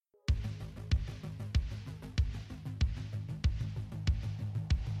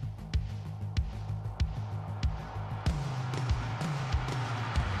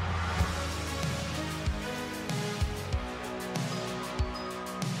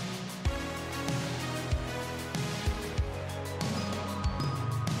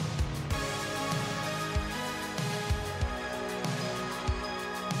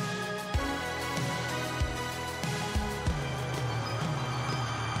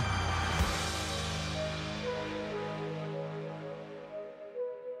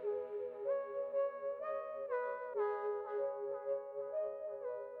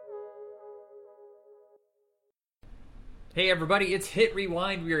Hey everybody, it's Hit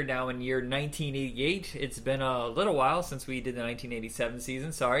Rewind. We are now in year 1988. It's been a little while since we did the 1987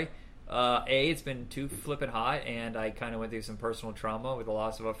 season. Sorry. It's been too flippin' hot, and I kind of went through some personal trauma with the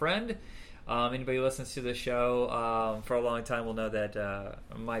loss of a friend. Anybody who listens to the show for a long time will know that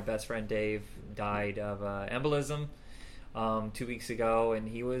my best friend Dave died of embolism 2 weeks ago, and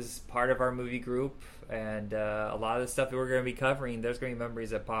he was part of our movie group. And a lot of the stuff that we're going to be covering, there's going to be memories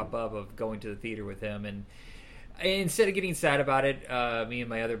that pop up of going to the theater with him. And instead of getting sad about it, me and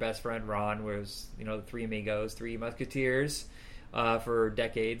my other best friend Ron was, the three amigos, three musketeers for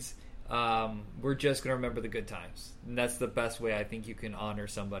decades. We're just going to remember the good times. And that's the best way I think you can honor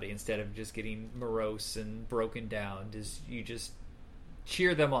somebody instead of just getting morose and broken down. You just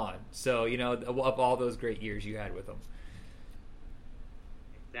cheer them on. So, of all those great years you had with them.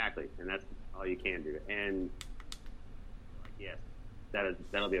 Exactly. And that's all you can do. And yes,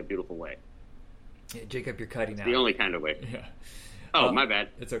 that'll be a beautiful way. Yeah, Jacob, you're cutting out. The only kind of way. Yeah. Oh, my bad.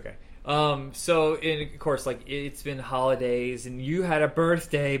 It's okay. So, of course, it's been holidays, and you had a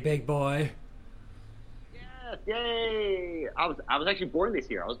birthday, big boy. Yes, yay! I was actually born this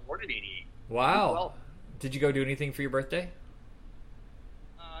year. I was born in '88. Wow. Well, did you go do anything for your birthday?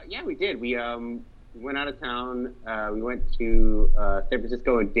 yeah, we did. We went out of town. We went to San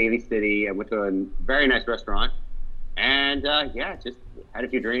Francisco and Daly City. I went to a very nice restaurant. And, just had a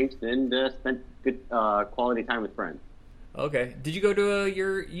few drinks and spent good quality time with friends. Okay. Did you go to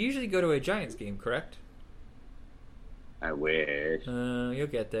you usually go to a Giants game, correct? I wish. You'll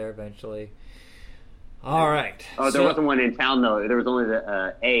get there eventually. All right. Oh, there wasn't one in town, though. There was only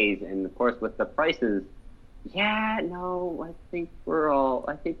the A's. And, of course, with the prices, I think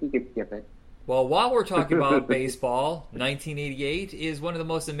we could skip it. Well, while we're talking about baseball, 1988 is one of the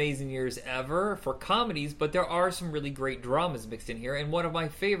most amazing years ever for comedies, but there are some really great dramas mixed in here, and one of my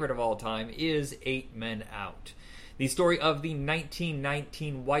favorite of all time is Eight Men Out. The story of the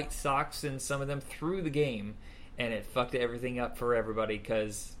 1919 White Sox, and some of them threw the game, and it fucked everything up for everybody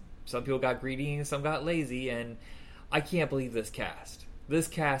because some people got greedy and some got lazy, and I can't believe this cast. This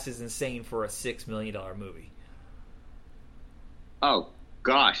cast is insane for a $6 million movie. Oh,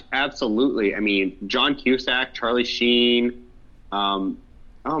 gosh, absolutely. I mean, John Cusack, Charlie Sheen, oh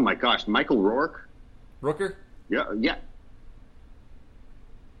my gosh, Michael Rourke. Rooker? Yeah.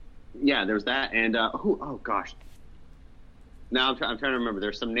 Yeah, there's that. And who? Oh, gosh. Now I'm trying to remember.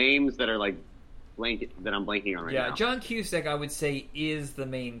 There's some names that are like that I'm blanking on right now. Yeah, John Cusack, I would say, is the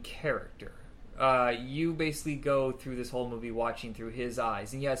main character. You basically go through this whole movie watching through his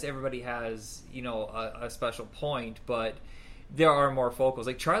eyes. And yes, everybody has, a special point, but there are more focals.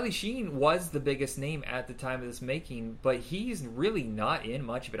 Like, Charlie Sheen was the biggest name at the time of this making, but he's really not in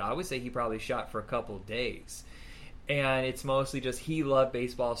much of it. I would say he probably shot for a couple of days. And it's mostly just he loved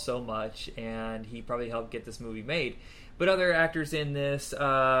baseball so much, and he probably helped get this movie made. But other actors in this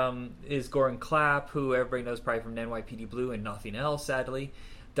is Gordon Clapp, who everybody knows probably from NYPD Blue and nothing else, sadly.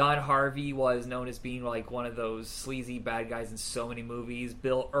 Don Harvey was known as being like one of those sleazy bad guys in so many movies.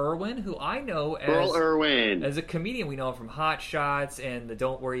 Bill Irwin, who I know as a comedian, we know him from Hot Shots and the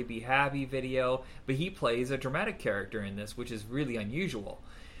Don't Worry Be Happy video, but he plays a dramatic character in this, which is really unusual.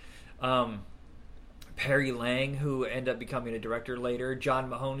 Perry Lang, who ended up becoming a director later. John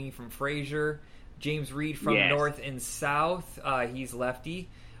Mahoney from Frasier. James Reed from North and South. He's lefty.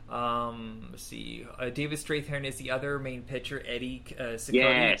 Let's see. David Strathairn is the other main pitcher, Eddie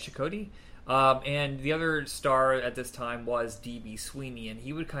Cicotte. And the other star at this time was D.B. Sweeney, and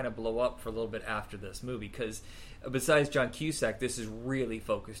he would kind of blow up for a little bit after this movie because besides John Cusack, this is really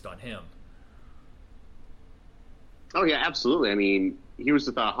focused on him. Oh, yeah, absolutely. I mean, he was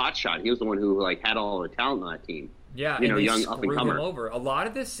the hot shot. He was the one who had all the talent on that team. Yeah, and they young up and comer. Him over. A lot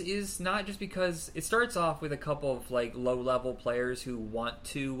of this is not just because it starts off with a couple of low level players who want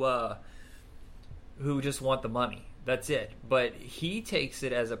to, who just want the money. That's it. But he takes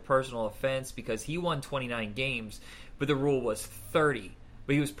it as a personal offense because he won 29 games, but the rule was 30.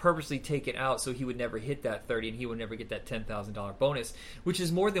 But he was purposely taken out so he would never hit that 30 and he would never get that $10,000 bonus, which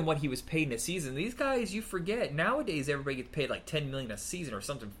is more than what he was paid in a season. These guys, you forget, nowadays everybody gets paid $10 million a season or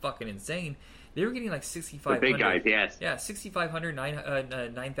something fucking insane. They were getting $6,500. The big guys, yes. Yeah, $6,500,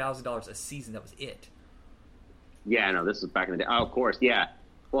 $9,000 a season. That was it. Yeah, no, this was back in the day. Oh, of course, yeah.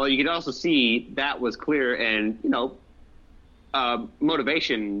 Well, you could also see that was clear and,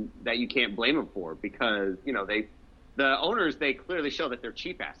 motivation that you can't blame them for because, the owners, they clearly show that they're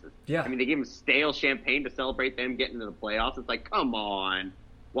cheap asses. Yeah. I mean, they gave them stale champagne to celebrate them getting into the playoffs. It's like, come on.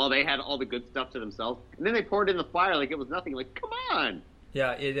 While they had all the good stuff to themselves. And then they poured it in the fire like it was nothing. Like, come on.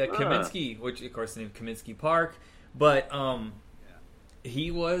 Yeah, Kaminsky, which, of course, named Kaminsky Park. But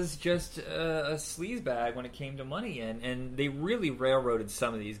he was just a sleazebag when it came to money, and they really railroaded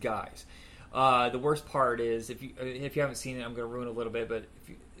some of these guys. The worst part is if you haven't seen it, I'm going to ruin it a little bit.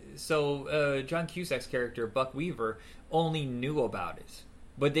 But John Cusack's character Buck Weaver only knew about it,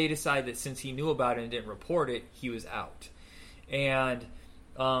 but they decided that since he knew about it and didn't report it, he was out. And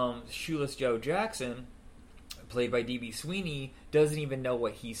Shoeless Joe Jackson, played by D.B. Sweeney, doesn't even know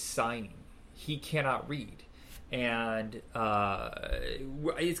what he's signing. He cannot read. And it's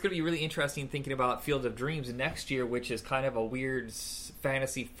going to be really interesting thinking about Field of Dreams next year, which is kind of a weird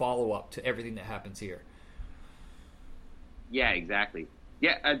fantasy follow-up to everything that happens here. Yeah, exactly.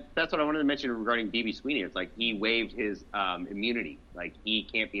 Yeah, that's what I wanted to mention regarding D.B. Sweeney. It's like he waived his immunity. Like, he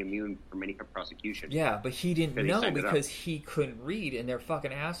can't be immune from any prosecution. Yeah, but he didn't know because he couldn't read, and they're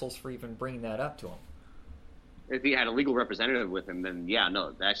fucking assholes for even bringing that up to him. If he had a legal representative with him, then, yeah,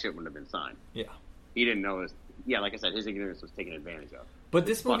 no, that shit wouldn't have been signed. Yeah. He didn't know his... Yeah, like I said, his ignorance was taken advantage of. But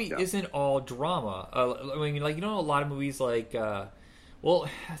this movie isn't all drama. I mean, like, you know, a lot of movies like... I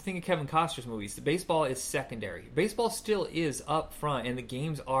think of Kevin Costner's movies. The baseball is secondary. Baseball still is up front, and the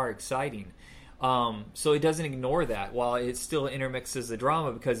games are exciting. So it doesn't ignore that, while it still intermixes the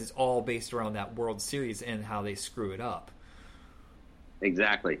drama because it's all based around that World Series and how they screw it up.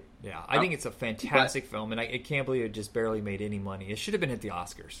 Exactly. Yeah, I think it's a fantastic film, and I can't believe it just barely made any money. It should have been at the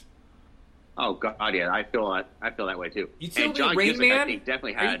Oscars. Oh God, yeah, I feel that way too. You tell me Rain Man? I think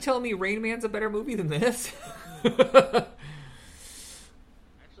definitely Are you telling me Rain Man's a better movie than this? Actually,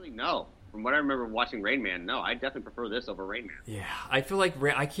 no. From what I remember watching Rain Man, no, I definitely prefer this over Rain Man. Yeah, I feel like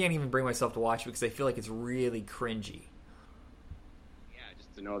I can't even bring myself to watch it because I feel like it's really cringy. Yeah,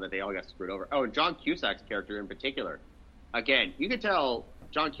 just to know that they all got screwed over. Oh, and John Cusack's character in particular. Again, you could tell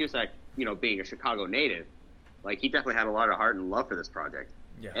John Cusack, you know, being a Chicago native, like he definitely had a lot of heart and love for this project.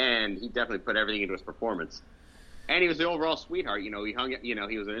 Yeah. And he definitely put everything into his performance. And he was the overall sweetheart. You know,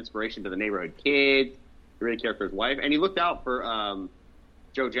 he was an inspiration to the neighborhood kids. He really cared for his wife. And he looked out for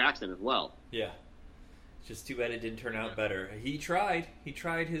Joe Jackson as well. Yeah. It's just too bad it didn't turn out better. He tried. He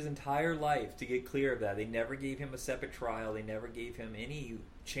tried his entire life to get clear of that. They never gave him a separate trial. They never gave him any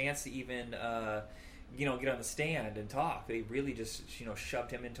chance to even, get on the stand and talk. They really just, shoved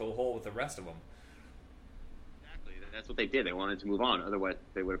him into a hole with the rest of them. That's what they did. They wanted to move on. Otherwise,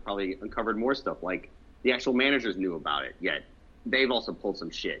 they would have probably uncovered more stuff. Like, the actual managers knew about it, yet they've also pulled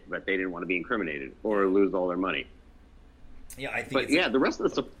some shit, but they didn't want to be incriminated or lose all their money. Yeah, I think. But the rest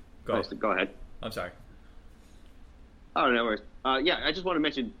of the go ahead. I'm sorry. Oh, no worries. I just want to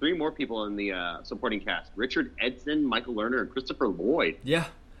mention 3 more people in the supporting cast: Richard Edson, Michael Lerner, and Christopher Lloyd. Yeah.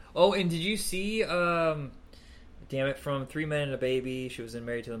 Oh, and did you see? From 3 Men and a Baby, she was in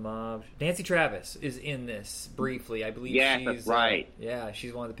Married to the Mob. Nancy Travis is in this briefly, I believe. Yeah, she's, that's right.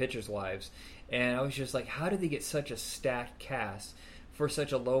 She's one of the pitcher's wives. And I was just like, how did they get such a stacked cast for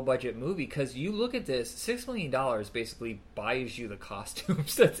such a low-budget movie? Because you look at this, $6 million basically buys you the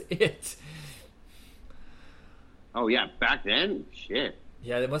costumes. That's it. Oh, yeah. Back then? Shit.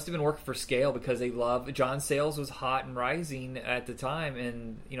 Yeah, they must have been working for scale because they love... John Sayles was hot and rising at the time,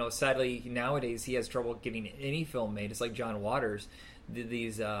 and, sadly, nowadays he has trouble getting any film made. It's like John Waters did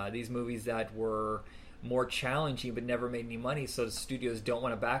these movies that were more challenging but never made any money, so the studios don't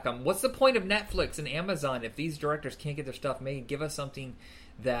want to back them. What's the point of Netflix and Amazon if these directors can't get their stuff made? Give us something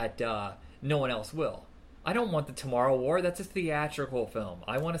that no one else will. I don't want the Tomorrow War. That's a theatrical film.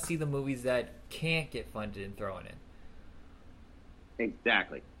 I want to see the movies that can't get funded and thrown in.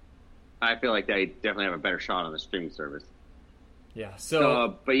 Exactly. I feel like they definitely have a better shot on the streaming service. Yeah.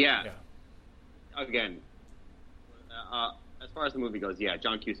 So, again, as far as the movie goes,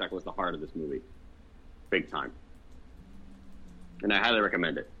 John Cusack was the heart of this movie, big time, and I highly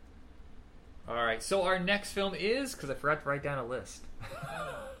recommend it. All right. So our next film is, because I forgot to write down a list.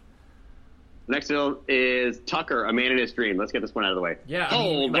 Next film is Tucker, A Man in His Dream. Let's get this one out of the way. Yeah,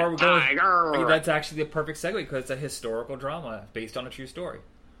 Tiger. That's actually the perfect segue because it's a historical drama based on a true story.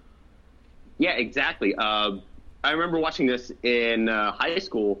 Yeah, exactly. I remember watching this in high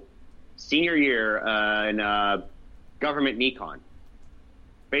school, senior year in government and econ.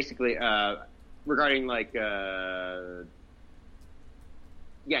 Basically, regarding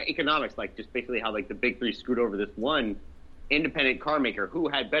economics, like just basically how like the big 3 screwed over this one independent car maker who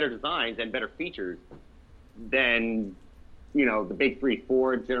had better designs and better features than, the big 3,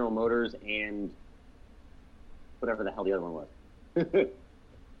 Ford, General Motors, and whatever the hell the other one was.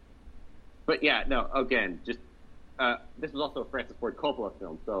 But again, just this was also a Francis Ford Coppola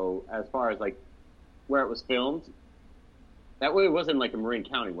film. So as far as like where it was filmed, that way it wasn't like in Marin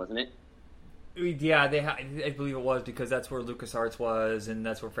County, wasn't it? Yeah, I believe it was because that's where LucasArts was, and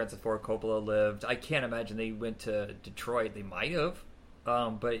that's where Francis Ford Coppola lived. I can't imagine they went to Detroit. They might have.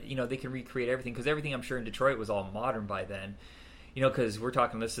 but they can recreate everything because everything I'm sure in Detroit was all modern by then. Because we're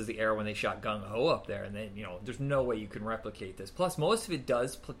talking, this is the era when they shot Gung Ho up there, and then there's no way you can replicate this. Plus, most of it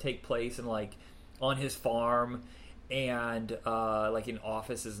does take place in on his farm and in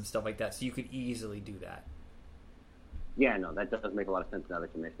offices and stuff like that. So you could easily do that. Yeah, no, that does make a lot of sense now that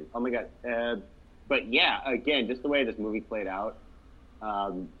you mentioned. Oh my god! But yeah, again, just the way this movie played out.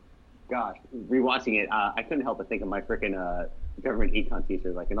 Gosh, rewatching it, I couldn't help but think of my freaking government econ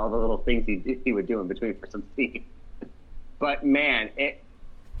teacher, and all the little things he would do in between for some scenes. But man,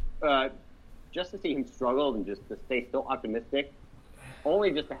 just to see him struggle and just to stay so optimistic,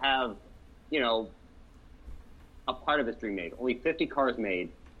 only just to have, a part of his dream made. Only 50 cars made,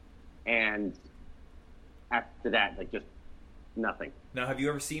 and after that, just nothing. Now, have you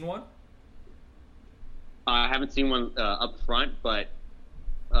ever seen one? I haven't seen one up front, but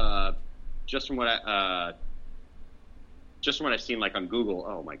just from what I've seen, on Google,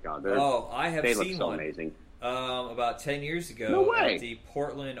 oh my god, I have they seen look so one. Amazing. About 10 years ago, no way. At the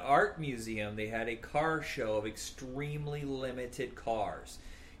Portland Art Museum, they had a car show of extremely limited cars.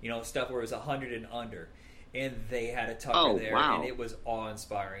 Stuff where it was 100 and under. And they had a Tucker there, wow. and it was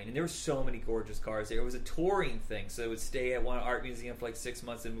awe-inspiring. And there were so many gorgeous cars there. It was a touring thing, so it would stay at one art museum for 6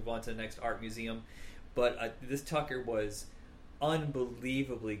 months and move on to the next art museum. But this Tucker was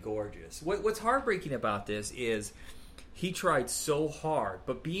unbelievably gorgeous. What's heartbreaking about this is he tried so hard,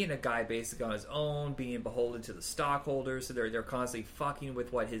 but being a guy basically on his own, being beholden to the stockholders, so they're constantly fucking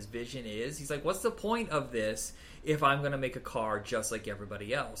with what his vision is. He's like, what's the point of this if I'm going to make a car just like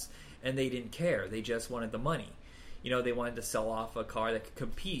everybody else? And they didn't care. They just wanted the money. They wanted to sell off a car that could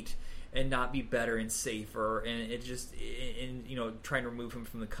compete and not be better and safer. And it just, trying to remove him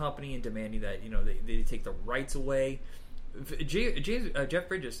from the company and demanding that, they take the rights away. Jeff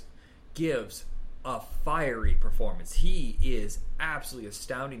Bridges gives a fiery performance. He is absolutely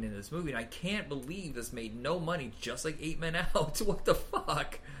astounding in this movie, and I can't believe this made no money, just like 8 Men Out. What the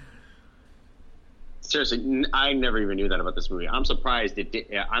fuck? Seriously, I never even knew that about this movie. I'm surprised it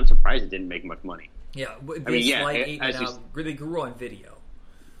didn't make much money. Yeah, I mean, yeah, like 8 Men Out really grew on video.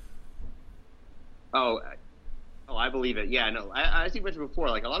 Oh, I believe it. Yeah, no, as you mentioned before,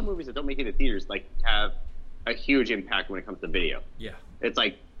 a lot of movies that don't make it to theaters have a huge impact when it comes to video. Yeah, it's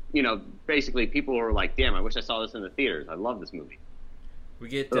basically people are like, damn, I wish I saw this in the theaters. I love this movie. We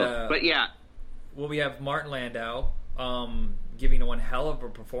get, but yeah. Well, we have Martin Landau giving one hell of a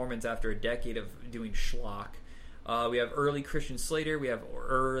performance after a decade of doing schlock. We have early Christian Slater. We have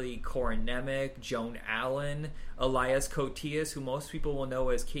early Corin Nemec, Joan Allen, Elias Koteas, who most people will know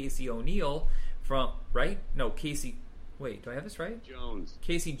as Casey O'Neill from, right? No, Casey. Wait, do I have this right? Jones.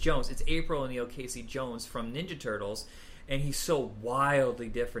 Casey Jones. It's April O'Neil, Casey Jones from Ninja Turtles. And he's so wildly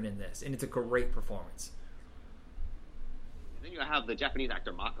different in this. And it's a great performance. And then you have the Japanese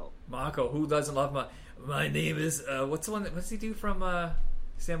actor Mako. Mako, who doesn't love my name is... what's the one what's he do from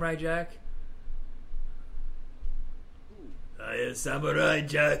Samurai Jack? Samurai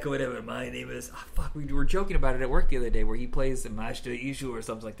Jack or whatever. My name is... Oh, fuck, we were joking about it at work the other day where he plays the Master Ishu or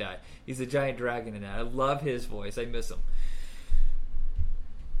something like that. He's a giant dragon in that. I love his voice. I miss him.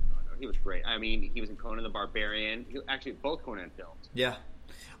 He was great. I mean, he was in Conan the Barbarian. Actually, both Conan films. Yeah.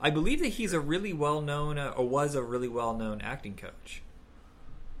 I believe that he's a really well-known, or was a really well-known acting coach.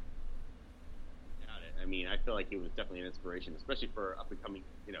 Got it. I mean, I feel like he was definitely an inspiration, especially for up-and-coming,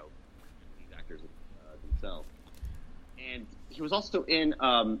 these actors themselves. And he was also in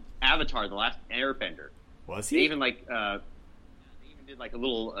Avatar: The Last Airbender. Was he? They even they did a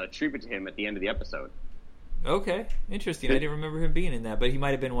little tribute to him at the end of the episode. Okay, interesting. I didn't remember him being in that, but he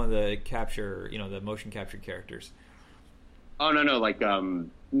might have been one of the the motion capture characters. Oh no,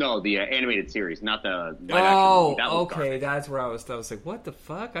 no, the animated series, not the. Oh, okay, that's where I was like, what the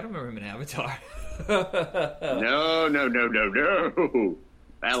fuck? I don't remember him in Avatar. No.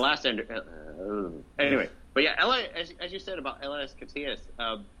 That last end. Anyway, but yeah, as you said about Elias Koteas,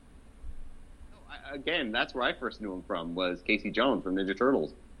 again, that's where I first knew him from, was Casey Jones from Ninja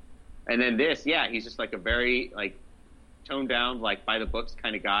Turtles. And then this, yeah, he's just a very toned down, by the books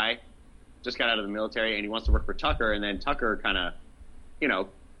kind of guy. Just got out of the military, and he wants to work for Tucker. And then Tucker kind of,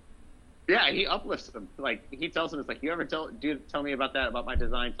 he uplifts him. He tells him, it's you ever tell me about my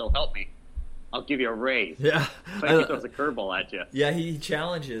design? So help me, I'll give you a raise. Yeah, he throws a curveball at you. Yeah, he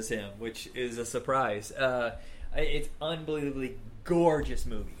challenges him, which is a surprise. It's unbelievably gorgeous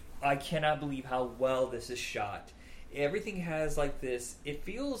movie. I cannot believe how well this is shot. Everything has this. It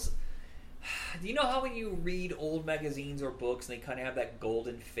feels. Do you know how when you read old magazines or books and they kind of have that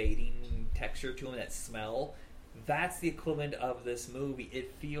golden fading texture to them, that smell? That's the equivalent of this movie.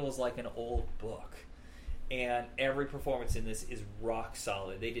 It feels like an old book. and every performance in this is rock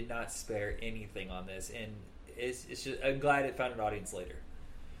solid. They did not spare anything on this, and it's just, I'm glad it found an audience later.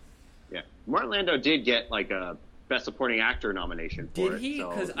 Yeah, Martin Landau did get like a Best Supporting Actor nomination for Did it. he?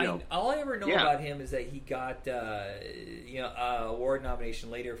 Because all I ever know about him is that he got a award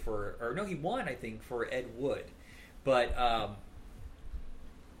nomination later he won, I think, for Ed Wood. But I'm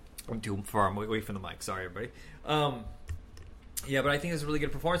too far away from the mic. Sorry, everybody. Yeah, but I think it was a really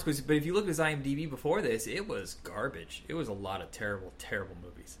good performance. But if you look at his IMDb before this, it was garbage. It was a lot of terrible, terrible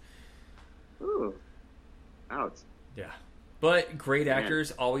movies. Ooh, ouch. Yeah. But great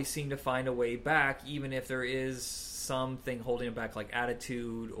actors always seem to find a way back, even if there is something holding them back, like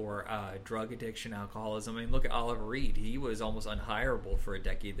attitude or drug addiction, alcoholism. I mean, look at Oliver Reed. He was almost unhireable for a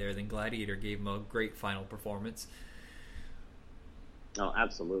decade there. Then Gladiator gave him a great final performance. Oh,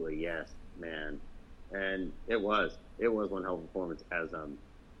 absolutely, yes, man. And it was one hell of a performance as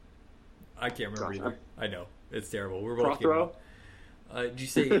I can't remember either. I know it's terrible. We're both Prothero. Did you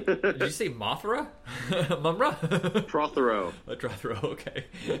say Mothra? Mumra? Prothero. Prothero. Okay.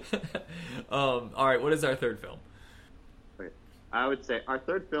 All right. What is our third film? I would say our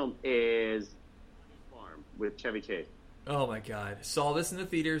third film is Farm with Chevy Chase. Oh my God! Saw this in the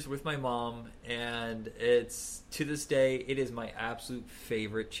theaters with my mom, and it's to this day it is my absolute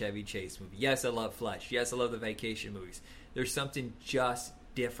favorite Chevy Chase movie. Yes, I love Fletch. Yes, I love the vacation movies. There's something just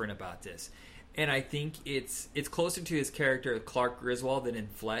different about this, and I think it's closer to his character Clark Griswold than in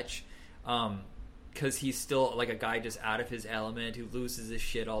Fletch, because he's still like a guy just out of his element who loses his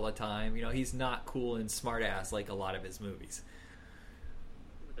shit all the time. You know, he's not cool and smart ass like a lot of his movies.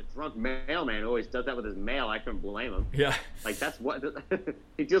 Drunk mailman who always does that with his mail. I couldn't blame him. Yeah, like that's what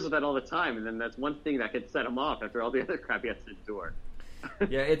he deals with that all the time, and then that's one thing that could set him off after all the other crap he has to endure.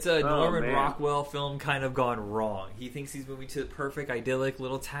 Yeah, it's a Norman Rockwell film kind of gone wrong. He thinks he's moving to the perfect, idyllic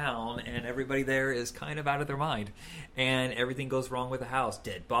little town, and everybody there is kind of out of their mind. And everything goes wrong with the house.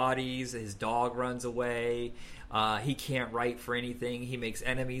 Dead bodies, his dog runs away, he can't write for anything, he makes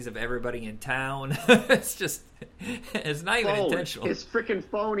enemies of everybody in town. It's not even intentional. His freaking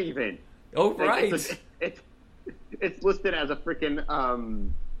phone even. Oh, right. It's listed as a freaking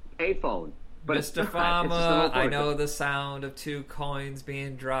payphone. But Mr. Farmer, I know the sound of 2 coins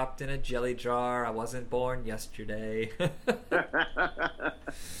being dropped in a jelly jar. I wasn't born yesterday.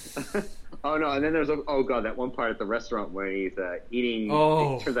 Oh, no, and then there's, that one part at the restaurant where he's eating,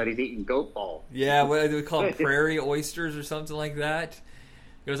 it turns out he's eating goat balls. Yeah, what do we call them, prairie oysters or something like that?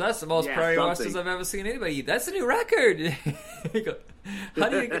 He goes, that's the most prairie oysters I've ever seen anybody eat. That's a new record. He goes, how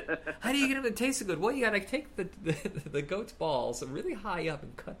do you get them to taste so good? Well, you got to take the goat's balls really high up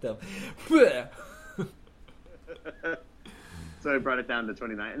and cut them. So he brought it down to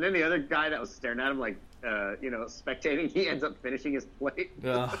 29. And then the other guy that was staring at him like, spectating, he ends up finishing his plate.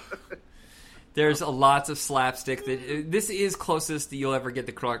 There's lots of slapstick. This is closest that you'll ever get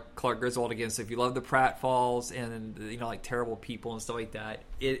to Clark Griswold again. So if you love the pratfalls and like terrible people and stuff like that,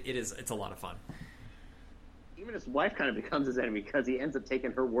 it's a lot of fun. Even his wife kind of becomes his enemy because he ends up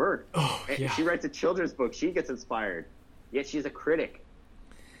taking her word. Oh, yeah. She writes a children's book. She gets inspired. Yet she's a critic.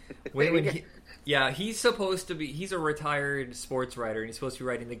 He's supposed to be. He's a retired sports writer, and he's supposed to be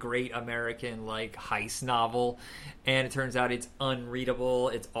writing the great American heist novel. And it turns out it's unreadable.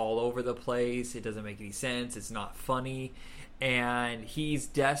 It's all over the place. It doesn't make any sense. It's not funny. And he's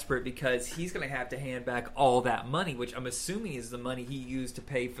desperate because he's going to have to hand back all that money, which I'm assuming is the money he used to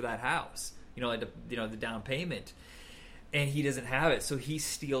pay for that house. The down payment. And he doesn't have it, so he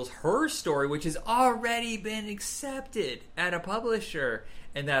steals her story, which has already been accepted at a publisher,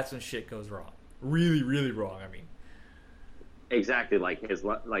 and that's when shit goes wrong. Really, really wrong. I mean, exactly. He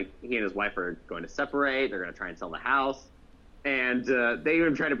and his wife are going to separate. They're going to try and sell the house, and they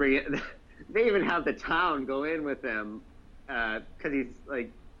even try to bring it. They even have the town go in with them because he's like,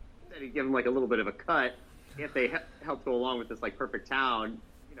 he'd give them a little bit of a cut if they help go along with this perfect town,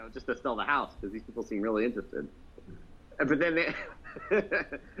 just to sell the house because these people seem really interested. But then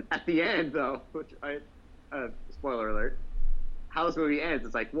at the end, though, which spoiler alert, how this movie ends,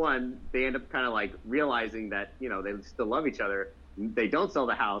 it's one, they end up kind of realizing that, they still love each other. They don't sell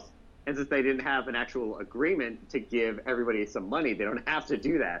the house. And since they didn't have an actual agreement to give everybody some money, they don't have to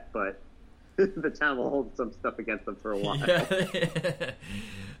do that. But the town will hold some stuff against them for a while.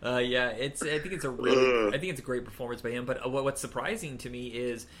 I think it's a great performance by him. But what's surprising to me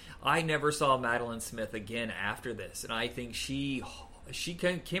is I never saw Madeline Smith again after this, and I think she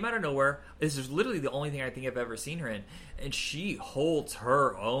came out of nowhere. This is literally the only thing I think I've ever seen her in, and she holds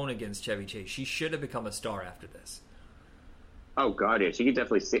her own against Chevy Chase. She should have become a star after this. Oh God, yeah, she could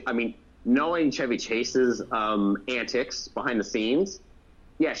definitely see. I mean, knowing Chevy Chase's antics behind the scenes,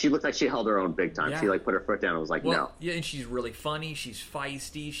 Yeah, she looked like she held her own big time. Yeah. She like put her foot down and was like, Well, no. yeah, and she's really funny. She's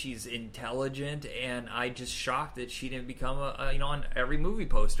feisty. She's intelligent, and I just shocked that she didn't become a on every movie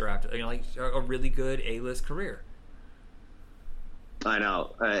poster after like a really good A-list career. I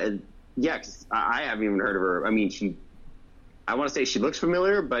know. Yeah, 'cause I haven't even heard of her. I mean, I want to say she looks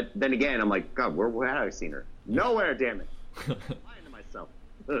familiar, but then again, I'm like, God, where have I seen her? Nowhere, damn it. I'm lying to myself.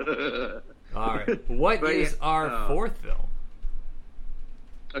 All right. What is our fourth film?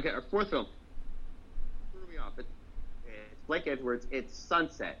 Okay, our fourth film. Threw me off. It's Blake Edwards. It's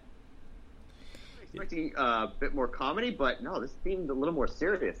Sunset. I'm expecting a bit more comedy, but no, this seemed a little more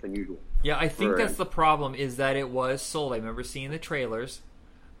serious than usual. Yeah, I think that's the problem, is that it was sold. I remember seeing the trailers.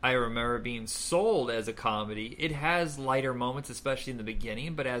 I remember being sold as a comedy. It has lighter moments, especially in the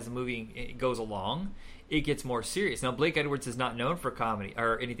beginning, but as the movie goes along, it gets more serious. Now, Blake Edwards is not known for comedy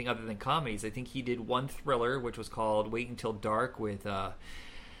or anything other than comedies. I think he did one thriller, which was called Wait Until Dark, with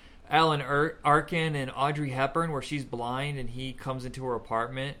Alan Arkin and Audrey Hepburn, where she's blind and he comes into her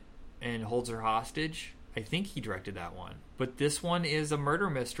apartment and holds her hostage. I think he directed that one. But this one is a murder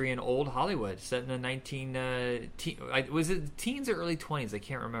mystery in old Hollywood, set in the was it teens or early 20s? I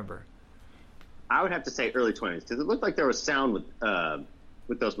can't remember. I would have to say early 20s, because it looked like there was sound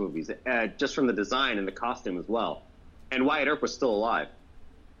with those movies, just from the design and the costume as well. And Wyatt Earp was still alive.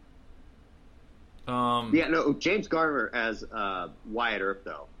 Yeah, no, James Garner as Wyatt Earp,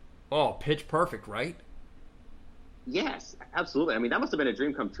 though. Oh, Pitch Perfect, right? Yes, absolutely. I mean, that must have been a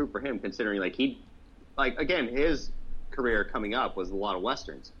dream come true for him, considering again, his career coming up was a lot of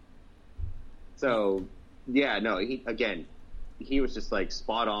westerns. So, yeah, no, he was just like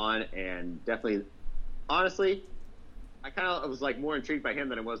spot on, and definitely, honestly, I kind of was like more intrigued by him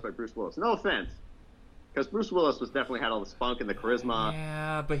than I was by Bruce Willis. No offense, because Bruce Willis definitely had all the spunk and the charisma.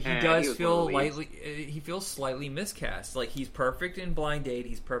 Yeah, but he feels slightly miscast. Like, he's perfect in Blind Date,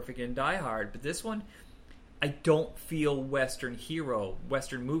 he's perfect in Die Hard, but this one, I don't feel Western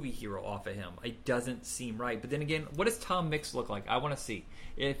movie hero off of him. It doesn't seem right. But then again, what does Tom Mix look like? I want to see.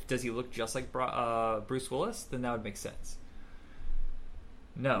 Does he look just like Bruce Willis? Then that would make sense.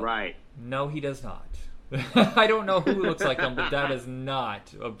 No. Right. No, he does not. I don't know who looks like him, but that is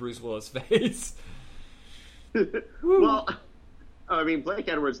not a Bruce Willis face. Well, I mean, Blake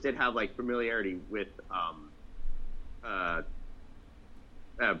Edwards did have like familiarity with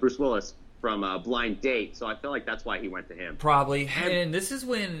Bruce Willis from Blind Date, so I feel like that's why he went to him. Probably. And this is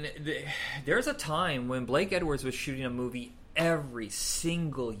when there's a time when Blake Edwards was shooting a movie every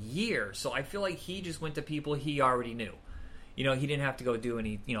single year, so I feel like he just went to people he already knew. He didn't have to go do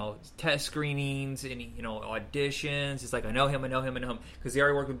any, test screenings, any, auditions. It's like, I know him. Because he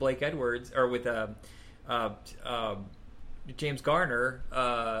already worked with Blake Edwards, or with James Garner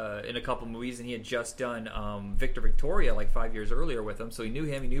in a couple movies, and he had just done Victor Victoria like 5 years earlier with him, so he knew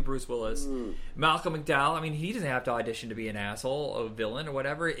him. He knew Bruce Willis. Malcolm McDowell, I mean, he doesn't have to audition to be an asshole, a villain, or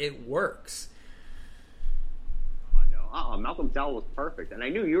whatever. It works. Malcolm McDowell was perfect, and I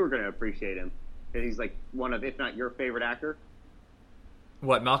knew you were going to appreciate him. He's like one of, if not your favorite actor.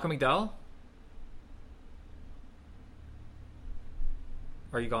 What, Malcolm McDowell?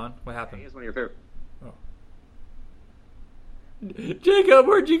 Are you gone? What happened? He's one of your favorite. Oh. Jacob,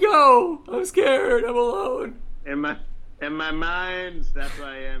 where'd you go? I'm scared. I'm alone. In my mind, that's where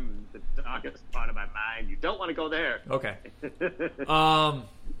I am. The darkest part of my mind. You don't want to go there. Okay. All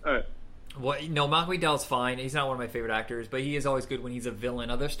right. Well, no, Malcolm McDowell's fine. He's not one of my favorite actors, but he is always good when he's a villain.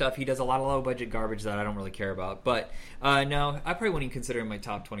 Other stuff, he does a lot of low-budget garbage that I don't really care about. But, no, I probably wouldn't even consider him my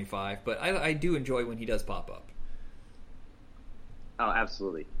top 25, but I do enjoy when he does pop up. Oh,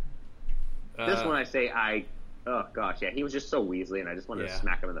 absolutely. This one I say oh, gosh, yeah, he was just so Weasley, and I just wanted to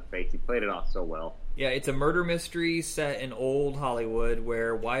smack him in the face. He played it off so well. Yeah, it's a murder mystery set in old Hollywood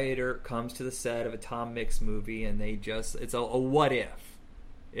where Wyatt Earp comes to the set of a Tom Mix movie, and it's a what if.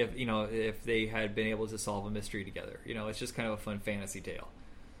 If they had been able to solve a mystery together. It's just kind of a fun fantasy tale.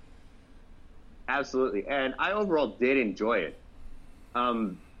 Absolutely. And I overall did enjoy it.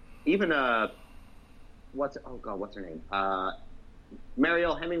 Even, what's her name?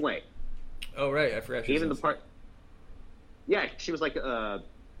 Marielle Hemingway. Oh, right. I forgot. Even the part... Yeah, she was like the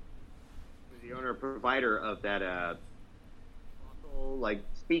owner and provider of that like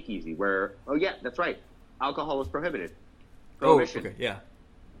speakeasy where... Oh, yeah, that's right. Alcohol was prohibited. Prohibition. Oh, okay, yeah.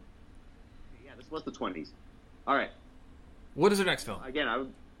 Was the 20s. All right. What is our next film? Again, I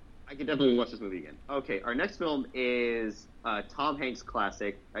could definitely watch this movie again. Okay, our next film is Tom Hanks'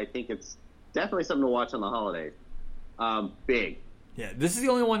 classic. I think it's definitely something to watch on the holidays. Big. Yeah, this is the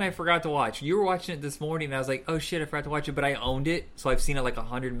only one I forgot to watch. You were watching it this morning, and I was like, oh shit, I forgot to watch it, but I owned it, so I've seen it like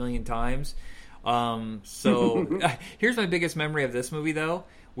 100 million times. So here's my biggest memory of this movie, though.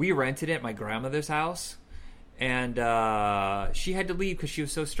 We rented it at my grandmother's house, and she had to leave because she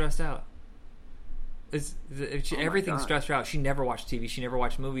was so stressed out. Everything stressed her out. She never watched TV. She never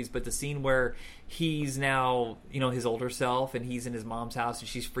watched movies. But the scene where he's now, his older self, and he's in his mom's house, and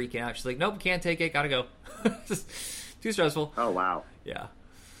she's freaking out. She's like, "Nope, can't take it. Gotta go." Too stressful. Oh wow. Yeah.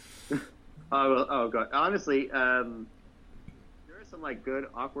 Oh god. Honestly, there is some like good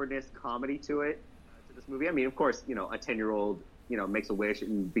awkwardness, comedy to it, to this movie. I mean, of course, a 10-year-old, makes a wish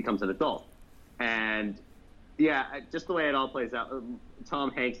and becomes an adult, and yeah, just the way it all plays out.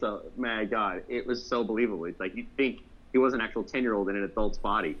 Tom Hanks, though, my God, it was so believable. It's like you'd think he was an actual 10-year-old in an adult's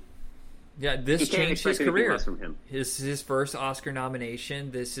body. Yeah, this changed his career. From him. His first Oscar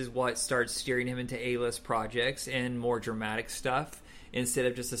nomination. This is what starts steering him into A-list projects and more dramatic stuff instead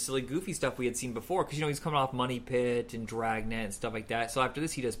of just the silly, goofy stuff we had seen before. Because, he's coming off Money Pit and Dragnet and stuff like that. So after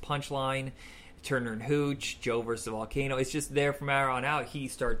this, he does Punchline, Turner and Hooch, Joe versus the Volcano. It's just there from there on out, he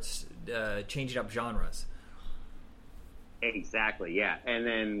starts changing up genres. Exactly, yeah. And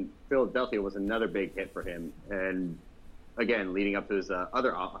then Philadelphia was another big hit for him. And again, leading up to his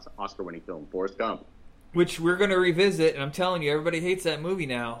other Oscar-winning film, Forrest Gump. Which we're going to revisit, and I'm telling you, everybody hates that movie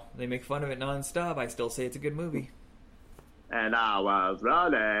now. They make fun of it nonstop. I still say it's a good movie. And I was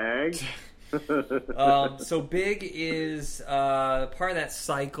running. So Big is part of that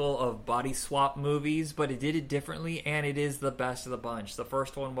cycle of body swap movies, but it did it differently, and it is the best of the bunch. The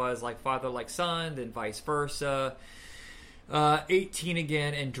first one was like Father Like Son, then vice versa. 18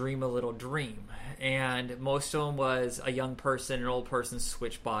 Again and Dream a Little Dream. And most of them was a young person and an old person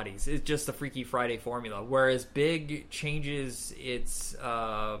switch bodies. It's just the Freaky Friday formula. Whereas Big changes its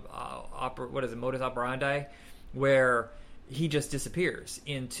modus operandi, where he just disappears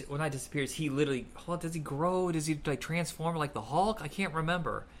into, well, not disappears, he literally, does he grow? Does he like transform like the Hulk? I can't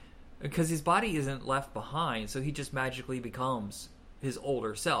remember. Because his body isn't left behind, so he just magically becomes his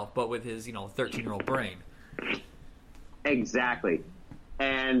older self, but with his, 13-year-old brain. Exactly.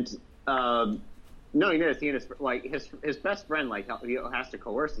 And knowing this, his best friend, he has to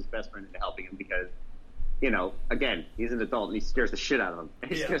coerce his best friend into helping him because, again, he's an adult and he scares the shit out of him.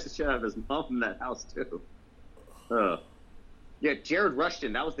 And he scares the shit out of his mom in that house too. Yeah, Jared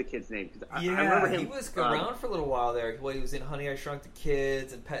Rushton, that was the kid's name. I remember him. He was around for a little while there. He was in Honey, I Shrunk the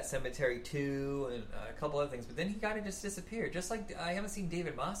Kids and Pet Sematary 2 and a couple other things. But then he kind of just disappeared. Just like I haven't seen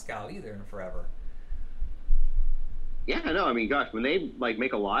David Moscow either in forever. Yeah, no, I mean, gosh, when they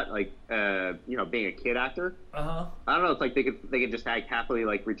make a lot, being a kid actor, I don't know, it's like they could just happily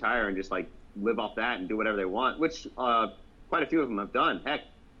retire and just live off that and do whatever they want, which quite a few of them have done. Heck,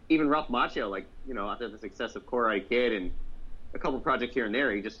 even Ralph Macchio, after the success of Karate Kid and a couple projects here and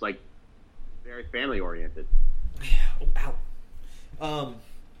there, he just very family oriented. Yeah. Ow.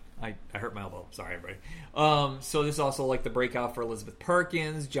 I hurt my elbow. Sorry, everybody. So this is also the breakout for Elizabeth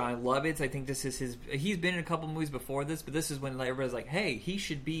Perkins, John Lovitz. I think this is he's been in a couple movies before this, but this is when everybody's like, hey, he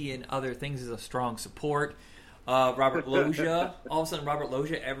should be in other things as a strong support. Robert Loggia. All of a sudden, Robert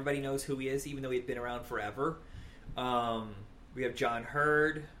Loggia, everybody knows who he is, even though he'd been around forever. We have John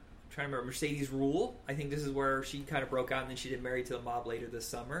Hurd. I'm trying to remember Mercedes Rule. I think this is where she kind of broke out, and then she did Married to the Mob later this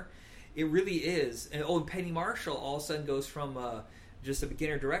summer. It really is. And Penny Marshall all of a sudden goes from just a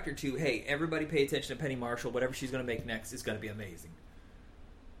beginner director to, hey, everybody pay attention to Penny Marshall. Whatever she's going to make next is going to be amazing.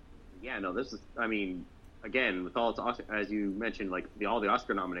 Yeah, no, this is, I mean, again, with all its, as you mentioned, all the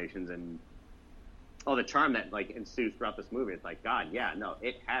Oscar nominations and all the charm that ensues throughout this movie, it's God, yeah, no,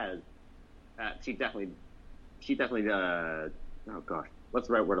 it has. She definitely. Oh gosh, what's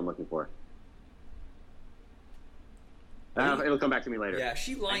the right word I'm looking for? It'll come back to me later. Yeah,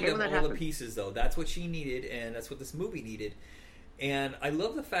 she lined up all the pieces, though. That's what she needed, and that's what this movie needed. And I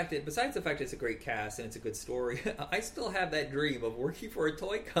love the fact that, besides the fact that it's a great cast and it's a good story, I still have that dream of working for a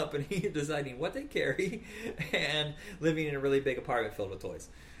toy company, deciding what they carry, and living in a really big apartment filled with toys.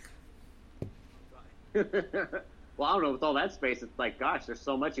 Well, I don't know, with all that space, it's gosh, there's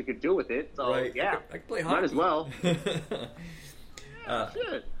so much you could do with it. So, right. Yeah, I could play hockey. Might as well. Shit.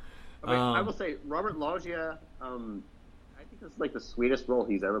 I will say, Robert Loggia, I think this is the sweetest role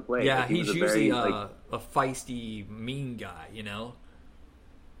he's ever played. Yeah, he's usually a feisty, mean guy,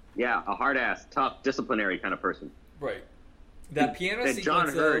 Yeah, a hard-ass, tough, disciplinary kind of person. Right. That piano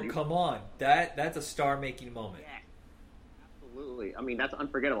sequence, though, come on. That's a star-making moment. Yeah, absolutely. I mean, that's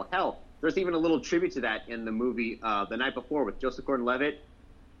unforgettable. Hell, there's even a little tribute to that in the movie The Night Before with Joseph Gordon-Levitt.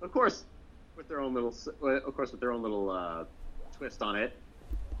 Of course, with their own little twist on it.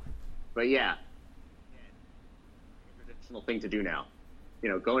 But yeah. Traditional thing to do now.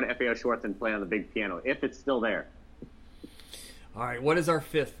 Go into FAO Schwartz and play on the big piano, if it's still there. All right, what is our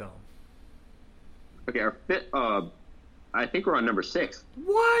fifth film? Okay, our fifth. I think we're on number 6.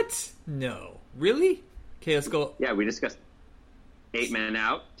 What? No. Really? Okay, let's go. Yeah, we discussed 8 Men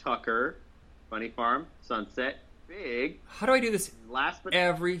Out, Tucker, Funny Farm, Sunset, Big. How do I do this Last but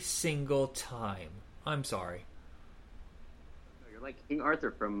every single time? I'm sorry. you're like King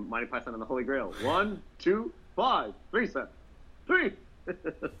Arthur from Monty Python and the Holy Grail. 1, 2, 5, 3, 7, 3.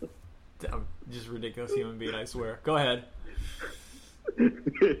 I'm just a ridiculous human being, I swear. Go ahead.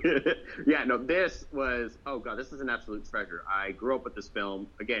 Yeah, no, this was, oh god, this is an absolute treasure. I grew up with this film.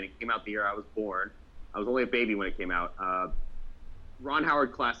 Again, it came out the year I was born. I was only a baby when it came out. Ron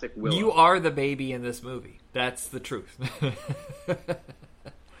Howard classic, Willow. You are the baby in this movie. That's the truth. Yeah,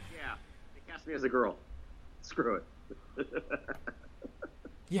 they cast me as a girl. Screw it.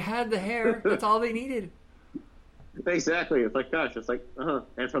 You had the hair. That's all they needed. Exactly. It's like, gosh, it's like,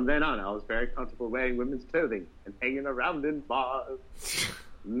 And from then on, I was very comfortable wearing women's clothing and hanging around in bars.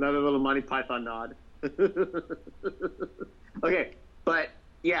 Another little Monty Python nod. Okay, but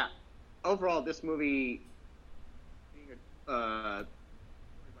yeah, overall, this movie, being by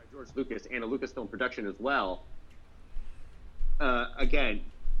George Lucas and a Lucasfilm production as well. Again,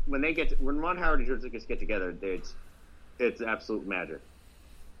 when Ron Howard and George Lucas get together, it's absolute magic.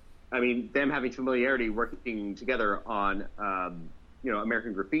 I mean, them having familiarity, working together on,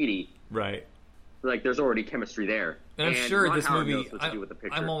 American Graffiti. Right. Like, there's already chemistry there. And I'm sure Ron this Howard movie, knows what to do with the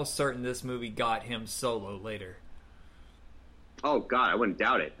picture. I'm almost certain this movie got him solo later. Oh, God, I wouldn't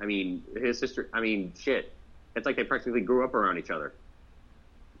doubt it. I mean, his sister, shit. It's like they practically grew up around each other.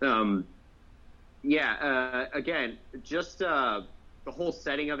 Again, just the whole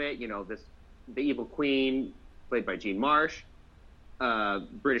setting of it, the evil queen, played by Jean Marsh,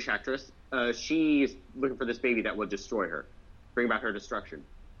 British actress, she's looking for this baby that would destroy her, bring about her destruction.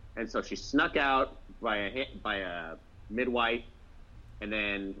 And so she snuck out by a midwife, and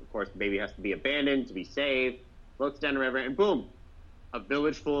then, of course, the baby has to be abandoned to be saved, floats down the river, and boom, a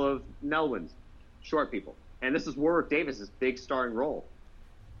village full of Nelwyns, short people. And this is Warwick Davis's big starring role.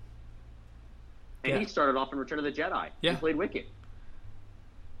 And he started off in Return of the Jedi. Yeah. He played Wicket.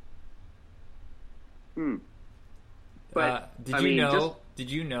 But did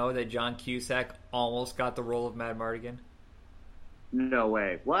you know that John Cusack almost got the role of Mad Mardigan? No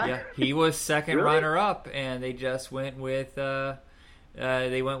way. What? Yeah, he was second Really? runner-up, and they just went with Val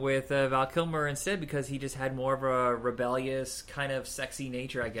Kilmer instead because he just had more of a rebellious, kind of sexy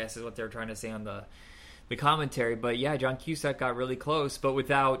nature, I guess, is what they're trying to say on the commentary. But yeah, John Cusack got really close, but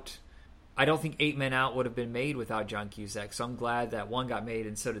I don't think 8 Men Out would have been made without John Cusack, so I'm glad that one got made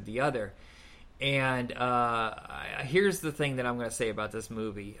and so did the other. And here's the thing that I'm going to say about this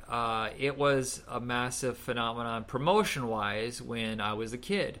movie. It was a massive phenomenon promotion-wise when I was a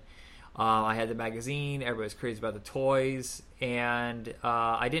kid. I had the magazine. Everybody was crazy about the toys. And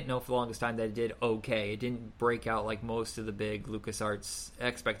I didn't know for the longest time that it did okay. It didn't break out like most of the big LucasArts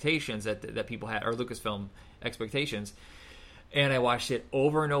expectations that people had, or Lucasfilm expectations. And I watched it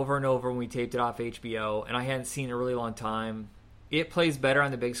over and over and over when we taped it off HBO. And I hadn't seen it in a really long time. It plays better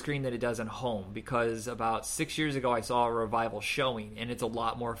on the big screen than it does at home because about 6 years ago I saw a revival showing, and it's a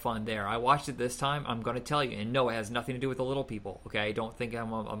lot more fun there. I watched it this time. I'm going to tell you, and no, it has nothing to do with the little people. Okay, don't think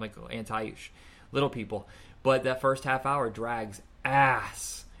I'm like anti little people, but that first half hour drags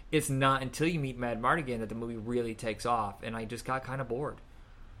ass. It's not until you meet Mad Mardigan that the movie really takes off, and I just got kind of bored.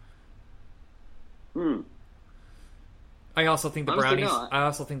 I also think the Honestly, brownies. no. I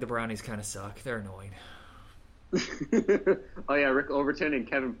also think the brownies kind of suck. They're annoying. Oh yeah, Rick Overton and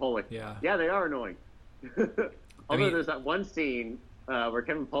Kevin Pollak. Yeah, they are annoying. Although there's that one scene where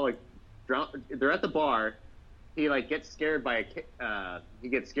Kevin Pollak, they're at the bar. He gets scared by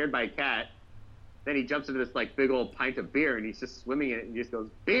a cat. Then he jumps into this big old pint of beer, and he's just swimming in it, and he just goes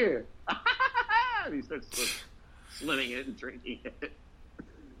beer. And he starts swimming in it and drinking it.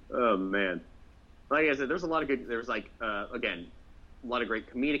 Oh man, like I said, there's a lot of good. There's again, a lot of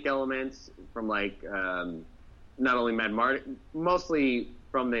great comedic elements from not only Mad Mardigan, mostly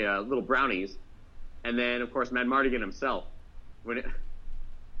from the Little Brownies, and then of course Mad Mardigan himself.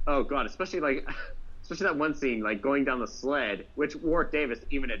 Oh god, especially that one scene, going down the sled, which Warwick Davis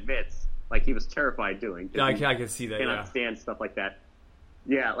even admits, he was terrified doing. Yeah, I can see that. Cannot stand stuff like that.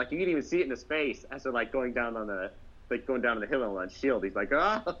 Yeah, you can even see it in his face as they're going down on the hill on Shield. He's like,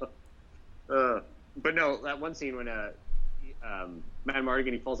 but no, that one scene when Mad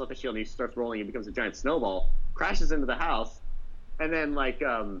Mardigan, he falls off the shield and he starts rolling and becomes a giant snowball, crashes into the house, and then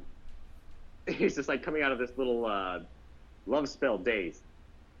he's just coming out of this little love spell daze,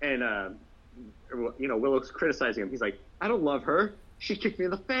 and Willow's criticizing him. He's like, I don't love her. She kicked me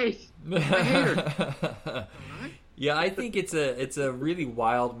in the face. I hate her. Yeah, I think it's a really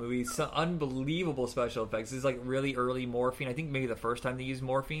wild movie. Some unbelievable special effects. It's like really early morphine. I think maybe the first time they used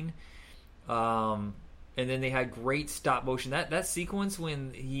morphine. And then they had great stop motion. That sequence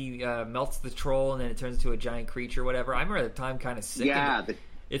when he melts the troll and then it turns into a giant creature, or whatever. I remember at the time kind of sick. Yeah,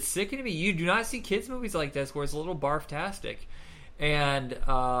 it's sickening to me. You do not see kids movies like this where it's a little barf-tastic. And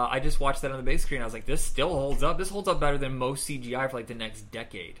I just watched that on the big screen. I was like, this still holds up. This holds up better than most CGI for like the next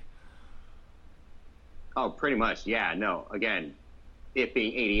decade. Oh, pretty much. Yeah. No. Again, it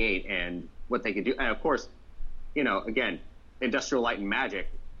being '88 and what they could do, and of course, again, Industrial Light and Magic.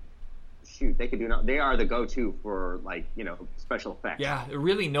 Shoot, they could do. They are the go-to for special effects. Yeah,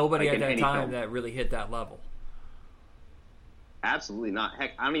 really nobody like at that time film. that really hit that level. Absolutely not.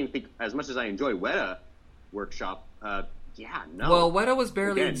 Heck, I don't even think, as much as I enjoy Weta Workshop. Yeah, no. Well, Weta was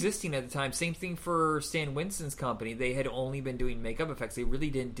barely existing at the time. Same thing for Stan Winston's company. They had only been doing makeup effects. They really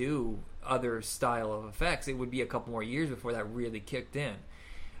didn't do other style of effects. It would be a couple more years before that really kicked in.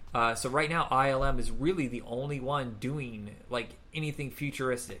 So right now, ILM is really the only one doing like anything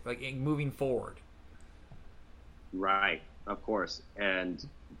futuristic, like moving forward. Right, of course. And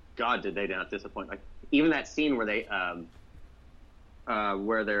God, did they not disappoint? Like even that scene where they're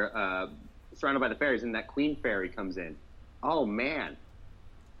surrounded by the fairies and that queen fairy comes in. Oh man,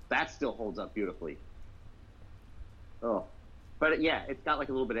 that still holds up beautifully. Oh, but yeah, it's got like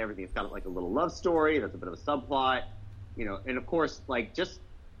a little bit of everything. It's got like a little love story. There's a bit of a subplot, and of course, like just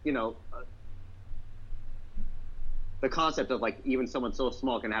the concept of like even someone so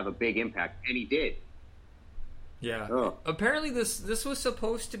small can have a big impact, and he did. Yeah. Oh. Apparently, this was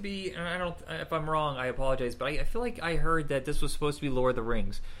supposed to be, and I don't. If I'm wrong, I apologize, but I feel like I heard that this was supposed to be Lord of the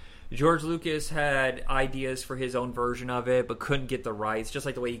Rings. George Lucas had ideas for his own version of it, but couldn't get the rights, just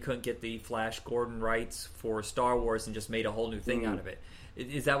like the way he couldn't get the Flash Gordon rights for Star Wars and just made a whole new thing out of it.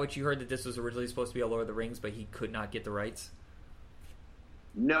 Is that what you heard, that this was originally supposed to be a Lord of the Rings, but he could not get the rights?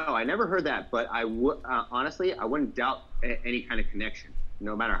 No, I never heard that, but honestly, I wouldn't doubt any kind of connection,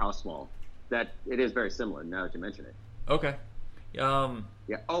 no matter how small. That it is very similar, now that you mention it. Okay. Yeah.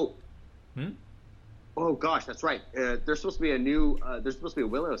 Oh gosh, that's right. There's supposed to be a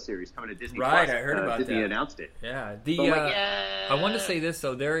Willow series coming to Disney. Right, Plus. I heard about Disney that. announced it. Yeah. Yeah. I want to say this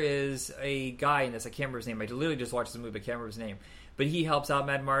though. There is a guy in this. I can't remember his name. I literally just watched the movie. I can't remember his name. But he helps out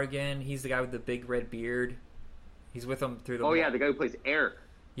Mad Mardigan. He's the guy with the big red beard. He's with him through the. Oh yeah, the guy who plays Eric.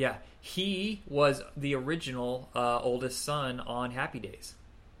 Yeah, he was the original oldest son on Happy Days.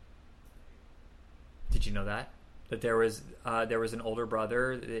 Did you know that? That there was an older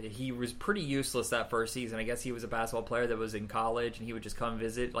brother. He was pretty useless that first season. I guess he was a basketball player that was in college, and he would just come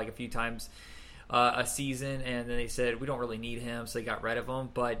visit like a few times a season. And then they said, we don't really need him, so they got rid of him.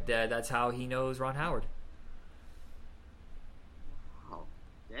 But that's how he knows Ron Howard. Oh,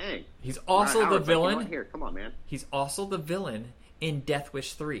 dang! He's also the villain. Like, here, come on, man. He's also the villain in Death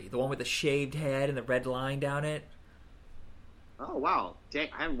Wish 3, the one with the shaved head and the red line down it. Oh wow! Dang,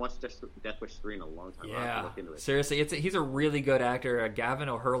 I haven't watched Death Wish 3 in a long time. I'll have to look into it. Seriously, he's a really good actor. Gavin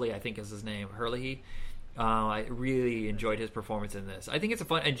O'Hurley, I think is his name. Hurley. I really enjoyed his performance in this. I think it's a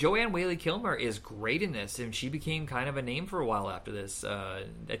fun. And Joanne Whaley Kilmer is great in this, and she became kind of a name for a while after this. I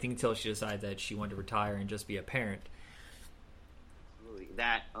think until she decided that she wanted to retire and just be a parent.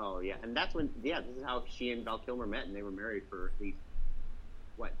 That and that's when this is how she and Val Kilmer met, and they were married for at least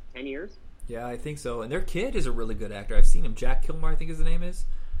 10 years. Yeah, I think so. And their kid is a really good actor. I've seen him. Jack Kilmer, I think his name is.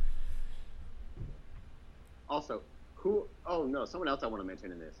 Also, someone else I want to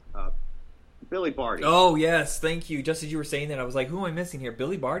mention in this. Billy Barty. Oh, yes. Thank you. Just as you were saying that, I was like, who am I missing here?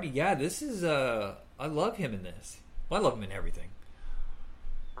 Billy Barty. Yeah, this is, I love him in this. Well, I love him in everything.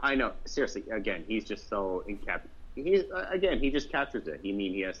 I know. Seriously, again, he's just so he just captures it.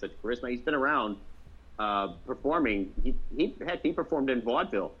 He has such charisma. He's been around performing. He performed in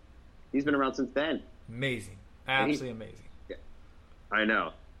vaudeville. He's been around since then. Amazing. Absolutely amazing. Yeah, I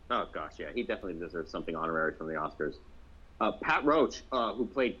know. Oh, gosh, yeah. He definitely deserves something honorary from the Oscars. Pat Roach, who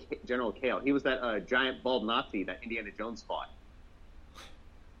played General Kale, he was that giant bald Nazi that Indiana Jones fought.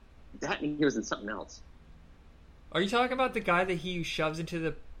 That and he was in something else. Are you talking about the guy that he shoves into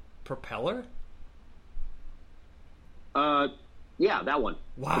the propeller? Yeah, that one.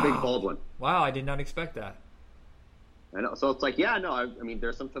 Wow. The big bald one. Wow, I did not expect that. I know. So it's like, I mean,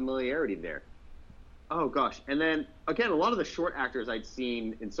 there's some familiarity there. Oh, gosh. And then, again, a lot of the short actors I'd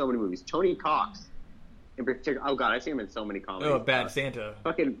seen in so many movies. Tony Cox, in particular. Oh, God, I've seen him in so many comedies. Oh, Bad Santa.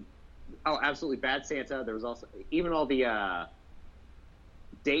 Absolutely. Bad Santa. There was also, even all the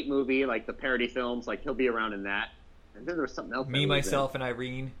date movie, like the parody films, like he'll be around in that. And then there was something else. Me, Myself, and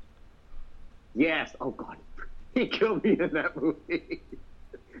Irene. Yes. Oh, God. He killed me in that movie.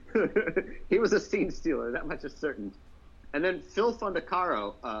 He was a scene stealer, that much is certain. And then Phil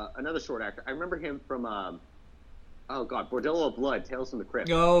Fondacaro, another short actor. I remember him from, Bordello of Blood, Tales from the Crypt.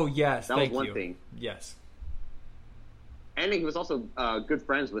 Oh, yes. That was one thing. Yes. And he was also good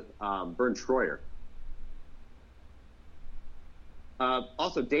friends with Vern Troyer.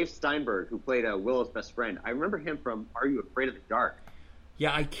 Also, Dave Steinberg, who played Willow's best friend. I remember him from Are You Afraid of the Dark?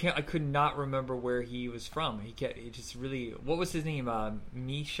 Yeah, I could not remember where he was from. He just really. What was his name?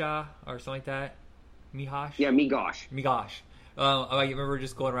 Misha or something like that. Mihash. Yeah, Migosh. Migosh. I remember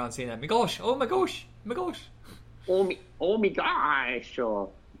just going around saying that. Migosh. Oh my gosh. Migosh. Oh my gosh. Sure.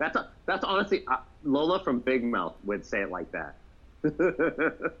 That's honestly Lola from Big Mouth would say it like that.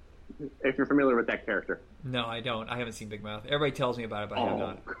 If you're familiar with that character. No, I don't. I haven't seen Big Mouth. Everybody tells me about it, but I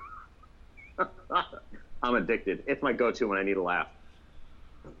have not. I'm addicted. It's my go-to when I need a laugh.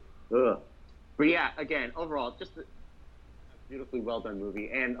 Ugh. But yeah, again, overall, just a beautifully well done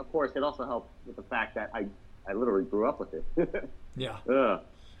movie, and of course, it also helped with the fact that I literally grew up with it. Yeah. Ugh.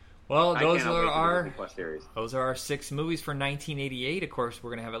 Well, those are our 6 movies for 1988. Of course, we're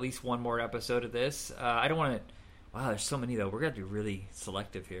gonna have at least one more episode of this. I don't want to. Wow, there's so many though. We're gonna be really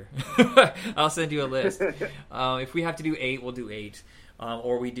selective here. I'll send you a list. If we have to do 8, we'll do 8,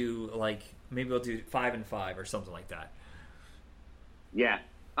 or we do maybe we'll do 5 and 5 or something like that. Yeah.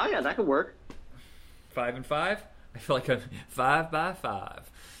 Oh yeah, that could work. 5 and 5. I feel like I'm 5 by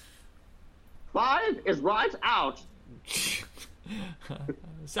 5. 5 is right out.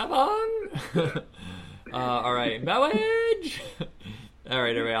 7. All right, marriage. All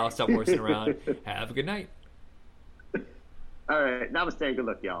right, everybody. I'll stop horsing around. Have a good night. All right, namaste and good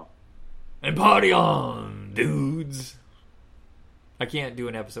luck, y'all. And party on, dudes. I can't do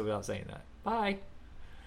an episode without saying that. Bye.